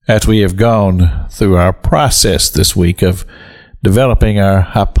as we have gone through our process this week of developing our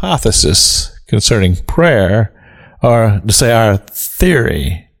hypothesis concerning prayer, or to say our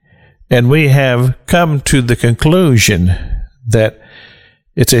theory. And we have come to the conclusion that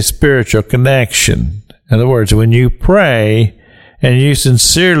it's a spiritual connection. In other words, when you pray and you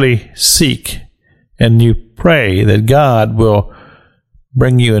sincerely seek and you pray that God will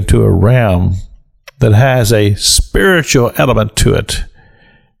bring you into a realm that has a spiritual element to it,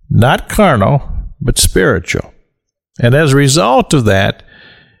 not carnal, but spiritual. And as a result of that,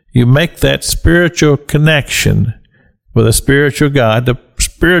 you make that spiritual connection with a spiritual God, the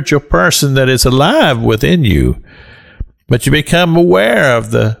spiritual person that is alive within you, but you become aware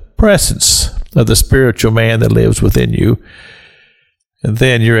of the presence of the spiritual man that lives within you, and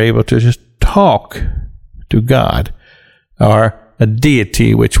then you're able to just talk to God, or a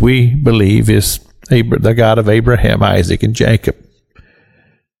deity which we believe is the God of Abraham, Isaac, and Jacob.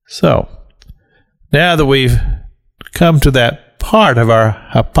 So, now that we've come to that part of our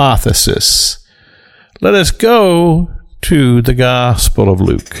hypothesis, let us go to the Gospel of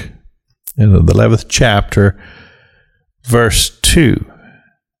Luke, in the 11th chapter, verse 2.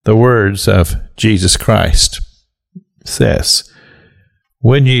 The words of Jesus Christ says,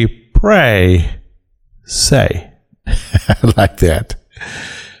 "When ye pray, say." I like that.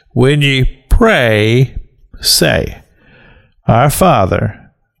 "When ye pray, say, Our Father,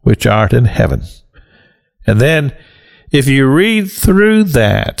 which art in heaven." And then, if you read through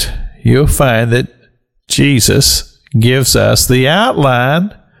that, you'll find that Jesus gives us the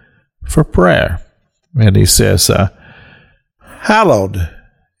outline for prayer. And he says, "Hallowed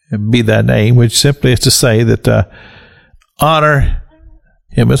be thy name," which simply is to say that honor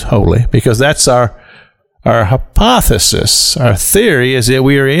him as holy, because that's our hypothesis. Our theory is that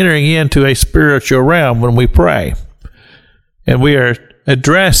we are entering into a spiritual realm when we pray. And we are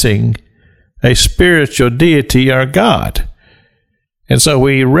addressing a spiritual deity, our God. And so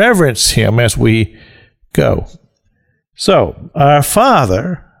we reverence him as we go. So, our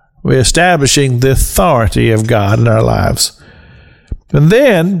Father, we're establishing the authority of God in our lives. And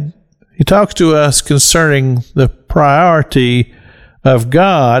then he talks to us concerning the priority of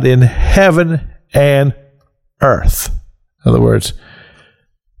God in heaven and earth. In other words,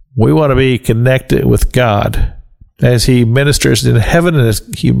 we want to be connected with God as he ministers in heaven and as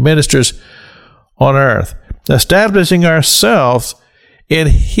he ministers on earth, establishing ourselves in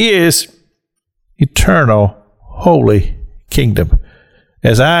his eternal holy kingdom.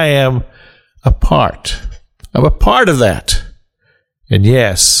 As I am a part. I'm a part of that. And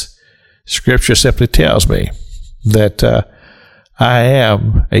yes, Scripture simply tells me that I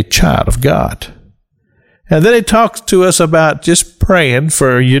am a child of God. And then he talks to us about just praying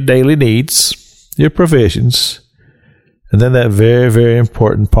for your daily needs, your provisions, and then that very, very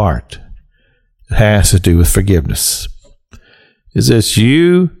important part that has to do with forgiveness. Is that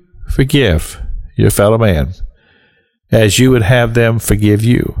you forgive your fellow man as you would have them forgive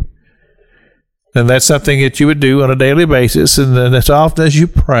you. And that's something that you would do on a daily basis, and then as often as you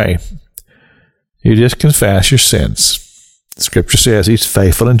pray, you just confess your sins. Scripture says he's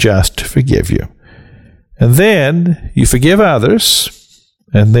faithful and just to forgive you. And then you forgive others,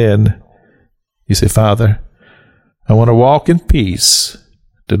 and then you say, "Father, I want to walk in peace.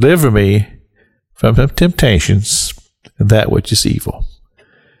 Deliver me from temptations and that which is evil."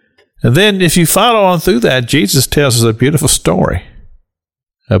 And then if you follow on through that, Jesus tells us a beautiful story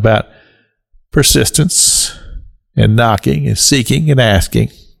about persistence and knocking and seeking and asking.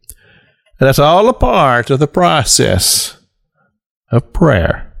 And that's all a part of the process of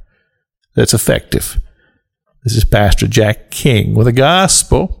prayer that's effective. This is Pastor Jack King with the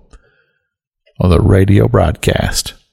gospel on the radio broadcast.